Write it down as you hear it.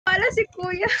si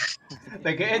kuya.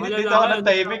 Nag-edit dito ako ng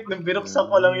timing. Nung binuksan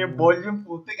ko lang yung volume,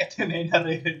 putik. Ito na yung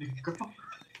naririnig ko.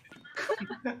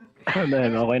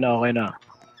 Okay na.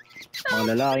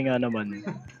 Mga lalaki nga naman.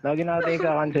 Lagi natin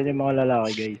ika-cancel yung mga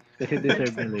lalaki, guys. Kasi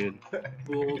deserve nila yun.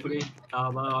 Oo, pre.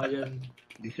 Tama ka yan.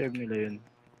 Deserve nila yun.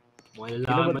 Mga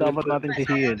Sino ba dapat natin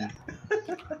sisihin?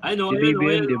 Ay, no, Si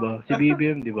BBM, di ba? Si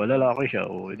BBM, di ba? Lalaki siya.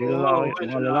 O, hindi lalaki.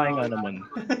 Mga lalaki nga naman.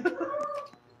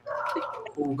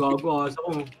 Oo, gago. Asa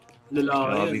ko. Lalaki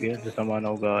yan. Grabe kayo. Sasama na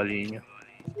ugali niya.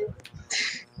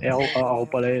 Ako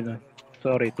pala yun.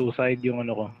 Sorry, two-side yung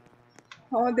ano ko.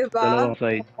 Oo, diba? Dalawang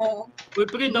side. Oo. Uy,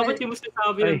 pre, dapat yung mas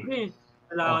nasabi yan, pre.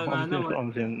 Lalaki nga naman.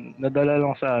 Nadala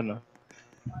lang sa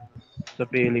sa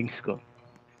feelings ko.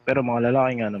 Pero mga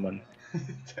lalaki nga naman.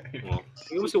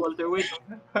 Sige mo si Walter White.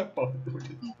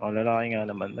 Mga lalaki nga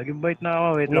naman. Nag-invite na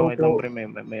ako. Wait lang, pre. May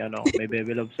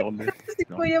baby loves ako. Si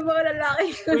kuya mga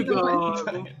lalaki. Uy, gago.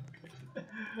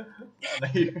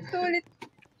 Sulit.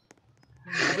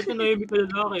 Ba't na naibig ka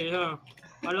lalaki, ha?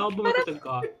 Kala ko ba matagag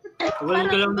ka? Walang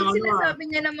ka lang ng Parang ano, sinasabi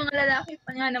niya ng mga lalaki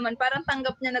pa nga naman, parang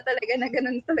tanggap niya na talaga na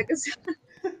ganun talaga siya.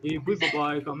 boy,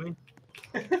 babae kami.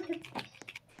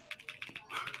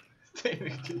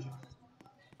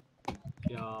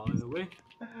 Kaya ano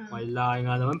mga lalaki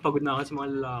nga naman, pagod na kasi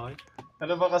mga lalaki.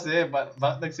 Ano ba kasi?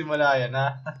 Bakit nagsimula yan,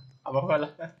 ha?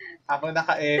 Habang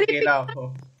naka-EK na ako.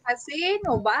 Kasi,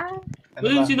 no ba? Ano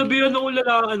ba? Sinabihan akong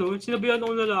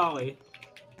lalaki.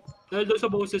 Dahil daw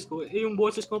sa boses ko, yung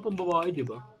boses ko pang babae, di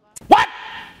ba? What?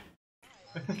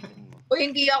 O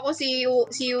hindi ako si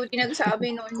Udi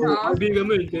nagsabi noon na. Kaibigan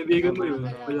mo yun.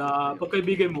 Wala,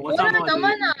 pagkaibigan mo, kasama ka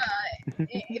naman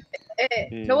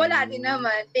nawala din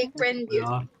naman. Take friend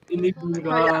yun. Hindi ka,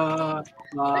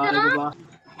 ano ba?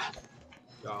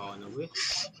 Ano ba?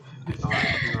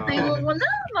 Ayun ko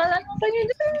na, malano kayo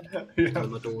dyan. Hindi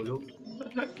matulog.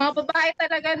 Mga babae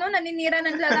talaga no, naninira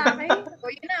ng lalaki.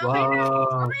 O yun na, okay na.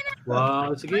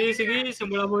 Wow. Sige.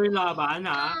 Simula mo yung laban,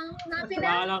 ha? Wala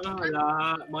ka,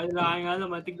 wala. Mga lalaki nga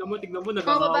naman. Tignan mo. Mga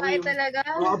babae talaga.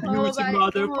 Abusing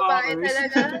motherfuckers.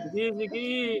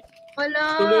 Sige. Wala.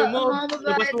 Tuloy mo. Mga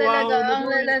babae talaga ang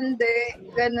lalande.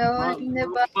 Ganon,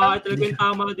 diba? Babae talaga yung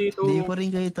tama dito. Hindi pa rin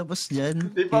kayo tapos dyan.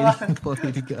 Hindi pa ka tapos na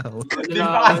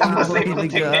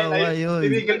yun.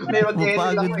 Tinigil ko na yung mag-edit.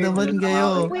 Mapagod naman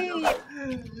kayo.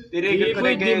 Tinigil ko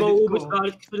na yung edit ko. Hindi mauubos ko.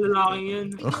 kahit sa lalaking yan.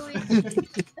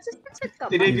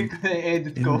 Tinigil ko na yung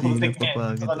edit ko. Hindi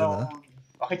napapagod na.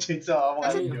 Pakichange sa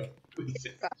mga nyo.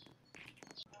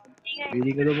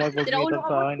 Hindi ka daw makipag-meetup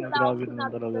sa akin. Grabe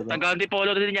naman talaga.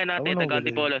 Taga-antipolo din yan natin.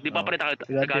 Taga-antipolo. Di pa pa rin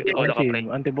taga-antipolo ka, pre.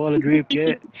 Antipolo drip,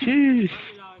 yeah. Sheesh!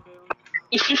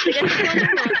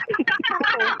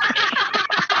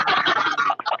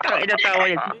 Inatawa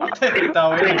yan.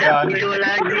 Tawa yan, gano'n.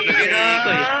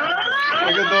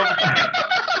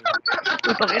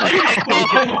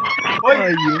 Uy!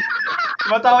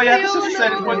 Matawa yata siya sa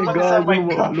cellphone pag-sabay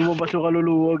ko. Lumabas yung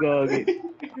kaluluwa, gagi.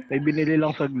 May binili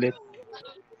lang saglit.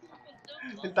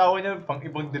 Yung tawa niya pang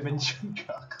ibang dimension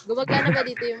ka. Gumagana ba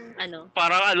dito yung ano?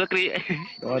 Parang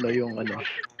Yung ano.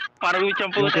 Parang yung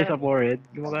shampoo Yung sa forehead,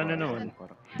 gumagana naman.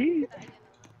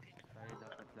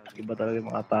 Iba talaga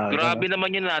yung mga atake. Grabe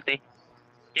naman yun natin.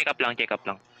 Check up lang.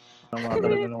 Tama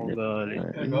talaga ng ugali.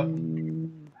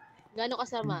 Gano'ng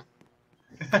kasama?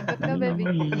 Ba't ka, baby?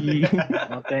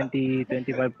 Mga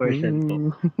 20-25%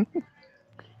 po.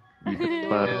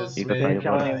 Dito tayo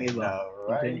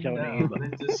Pasensya ko na yung iba.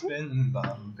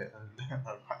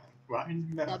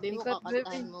 Sabi mo,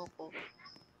 kakantahin mo ko.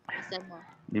 Isa mo.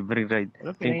 Libreng ride.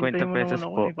 50 pesos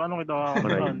po. Paano kita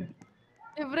kakakantahan?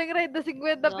 Libreng ride na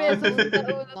 50 pesos.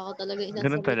 Baka talaga isang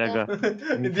Ganun talaga.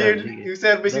 Hindi yung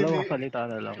service Dalawang salita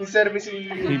na lang. yung service yung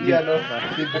libre.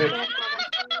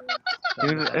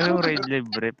 Yung ride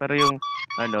libre, pero yung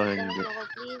hindi. Ako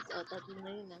please. O, tatlo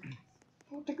na yun ah.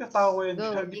 Putik na tao yun.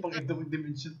 Go. Hindi pang ibang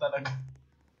dimension talaga.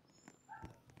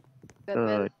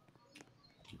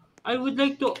 I would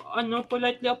like to,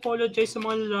 politely apologize sa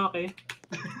mga lalaki.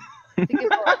 Sige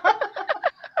po.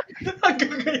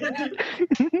 Hanggang ngayon.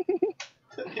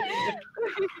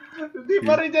 Hindi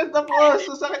pa rin yan tapos.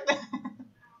 Susakit na.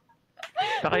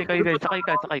 Sakay kayo guys,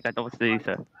 sakay ka. Tapos na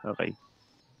isa. Okay.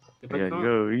 Ayan,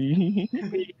 go.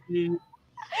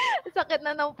 Sakit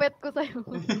na ng pet ko sa'yo.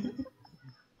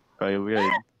 Kaya mo yan.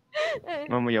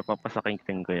 Mamaya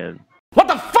papasaking ko yan. What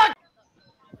the fuck?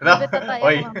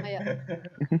 Oy.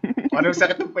 Paano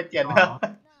sakit ng pet yan, ha?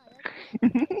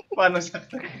 Paano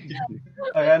sakit ng pet yan?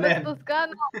 Ayan na yan. Bastos ka,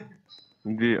 no?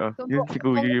 Hindi yun si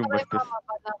Kuya yung bastos.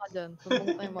 Sumbong ka dyan.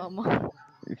 Sumbong kay mama.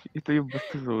 Ito yung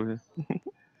bastos.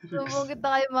 Sumbong kita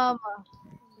kay mama.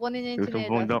 Kunin niya yung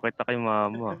Susumbong tsinelas. daw kita kay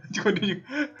mama. Hindi ko na yung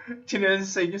chinelas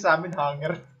sa inyo sa amin,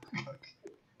 hanger.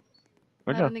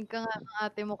 Wala. Narinig ka nga ng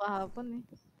ate mo kahapon eh.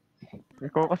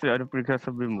 Ikaw kasi ano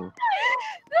pinagsasabi mo?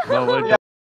 Bawal daw.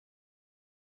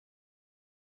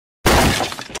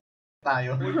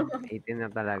 Tayo. 18 na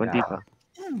talaga. Konti pa.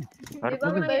 Di ba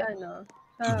may ano?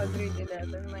 Sa grade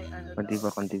 11, may ano Konti daw. pa,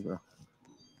 konti pa.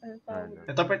 Ano tawag?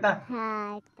 Ito, Pert na.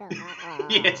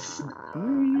 Yes!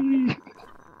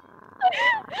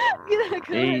 Ginagawa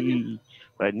niya. Hey!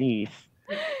 Panis!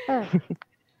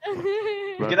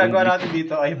 Yung ginagawa natin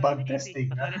dito ay bug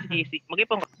testing.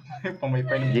 Mag-ipong.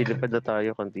 Pamaypay Hindi na. pa na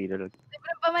tayo, konti na lang.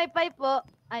 Libre pamaypay po.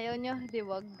 Ayaw nyo, di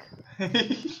wag.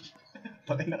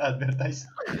 Tayo na-advertise.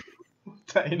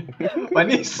 Tayo na.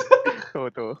 Panis!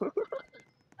 Toto.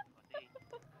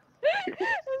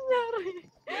 Nangyari.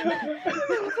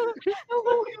 Ang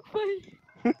pamaypay.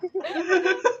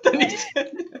 Panis!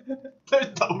 Third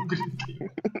taong green kayo.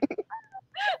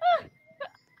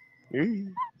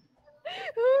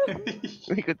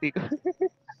 Ikot-ikot.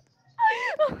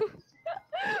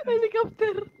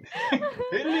 Helicopter.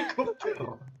 Helicopter!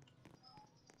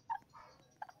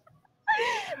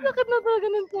 Sakit na talaga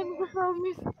ng tiyan ko,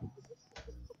 promise.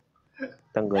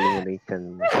 Tanggalin mo na yung chan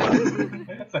mo.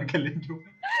 Tanggalin yung...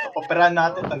 Operahan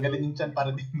natin, tanggalin yung chan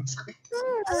para di masakit.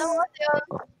 Alam mo kasi yun.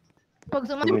 Pag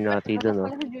Illuminati doon,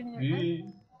 oh. Eh.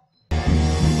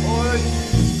 Oy!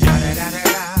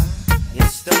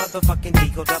 It's the motherfucking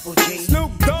Eagle Double G.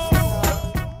 Snoop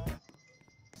Dogg.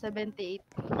 78.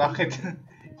 Bakit?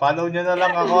 Follow nyo na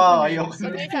lang ako, ayoko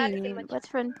na. What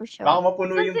friend po siya? Baka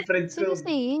mapuno yung friends ko.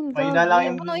 Sing. May na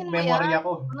lang yung Punuin mo memorya yan.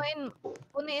 ko.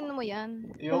 Punuin mo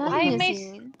yan. Ayoko. Ay, may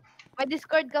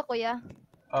Discord ka, kuya.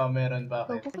 Meron ba?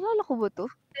 Okay. Kakilala ko ba to?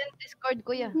 Discord,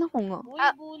 kuya. Naku nga.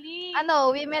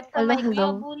 Ano, we met sa may...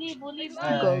 Hello.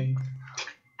 Ay.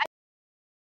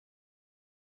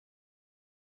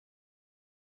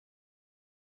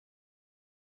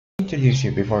 Introduce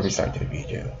you before we start the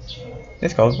video.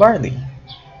 It's called barley,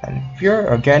 a pure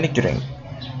organic drink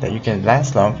that you can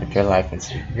last long with your life and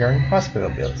save your hospital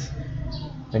bills.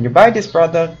 When you buy this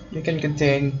product, you can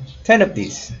contain 10 of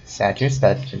these sachets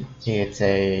that it's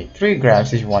a 3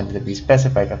 grams if you want to be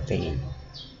specified of the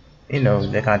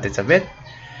the contents of it.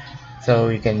 So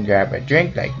you can grab a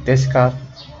drink like this cup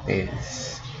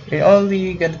is it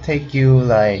only gonna take you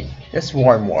like just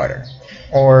warm water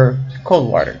or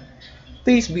cold water.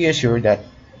 Please be assured that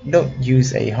don't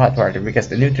use a hot water because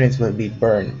the nutrients will be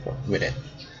burned with it.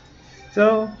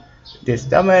 So this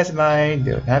dumbass mine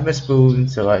don't have a spoon,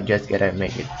 so I just gotta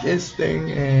make it this thing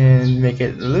and make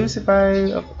it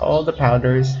loosify of all the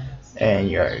powders, and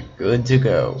you're good to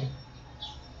go.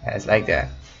 As like that.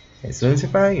 It's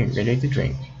loosify, you're ready to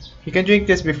drink. You can drink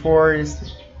this before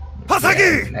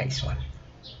yeah, nice one.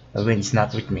 The wind's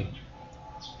not with me.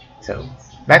 So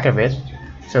back of it.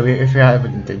 So if you have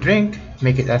it to drink,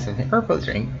 make it as an herbal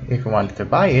drink. If you wanted to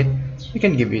buy it, we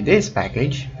can give you this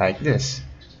package like this.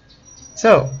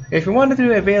 So if you wanted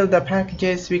to avail the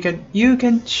packages, you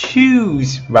can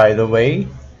choose, by the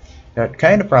way, that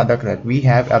kind of product that we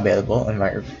have available on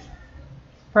my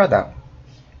product.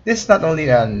 This is not only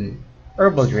an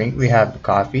herbal drink, we have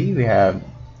coffee, we have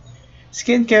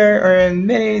skincare, and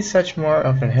many such more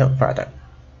of a health product.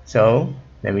 So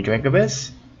let me drink of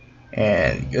this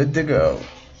and good to go.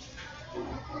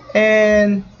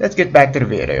 And let's get back to the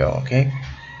video, okay?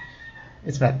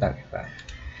 It's not that bad.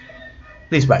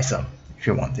 Please buy some if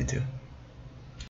you wanted to.